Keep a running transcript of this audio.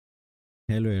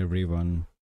Hello everyone,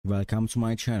 welcome to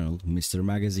my channel Mr.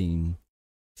 Magazine.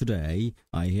 Today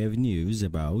I have news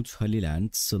about Halil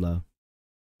and Sıla.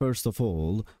 First of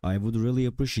all, I would really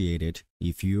appreciate it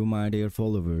if you, my dear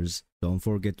followers, don't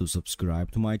forget to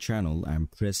subscribe to my channel and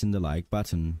pressing the like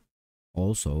button.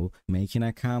 Also, making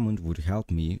a comment would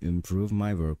help me improve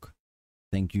my work.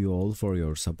 Thank you all for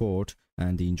your support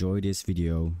and enjoy this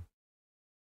video.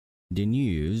 The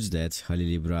news that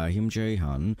Halil İbrahim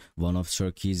Ceyhan, one of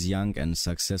Turkey's young and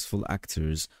successful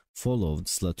actors, followed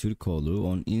Sıla Türkoğlu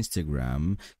on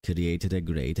Instagram created a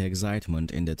great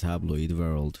excitement in the tabloid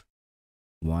world.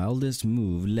 While this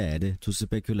move led to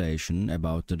speculation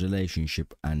about the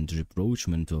relationship and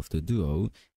rapprochement of the duo,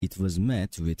 it was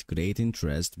met with great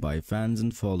interest by fans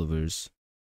and followers.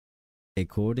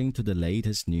 According to the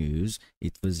latest news,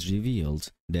 it was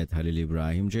revealed that Halil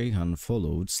İbrahim Ceyhan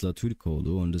followed Sıla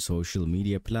Türkoğlu on the social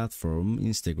media platform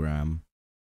Instagram.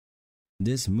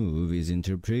 This move is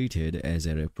interpreted as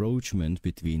a rapprochement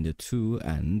between the two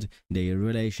and their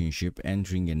relationship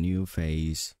entering a new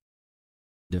phase.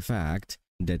 The fact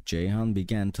that Ceyhan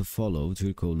began to follow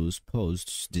Türkoğlu's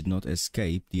posts did not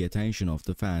escape the attention of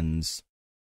the fans.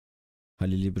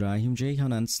 Halil İbrahim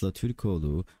Ceyhan and Sıla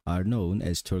Türkoğlu are known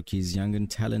as Turkey's young and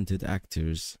talented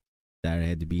actors. There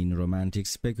had been romantic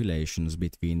speculations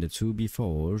between the two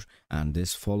before, and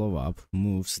this follow-up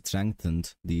move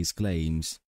strengthened these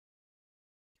claims.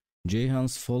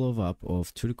 Ceyhan's follow-up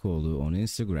of Türkoğlu on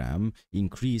Instagram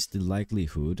increased the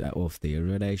likelihood of their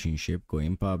relationship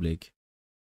going public.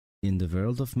 In the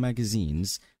world of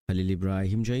magazines, Halil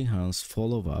İbrahim Ceyhan's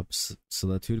follow-up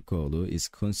Sıla Türkoğlu is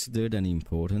considered an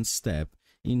important step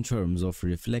in terms of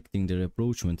reflecting the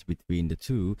rapprochement between the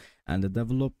two and the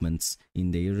developments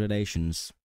in their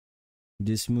relations.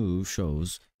 This move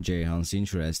shows Ceyhan's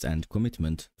interest and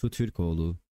commitment to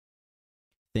Türkoğlu.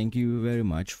 Thank you very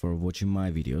much for watching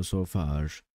my video so far.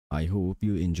 I hope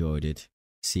you enjoyed it.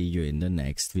 See you in the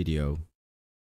next video.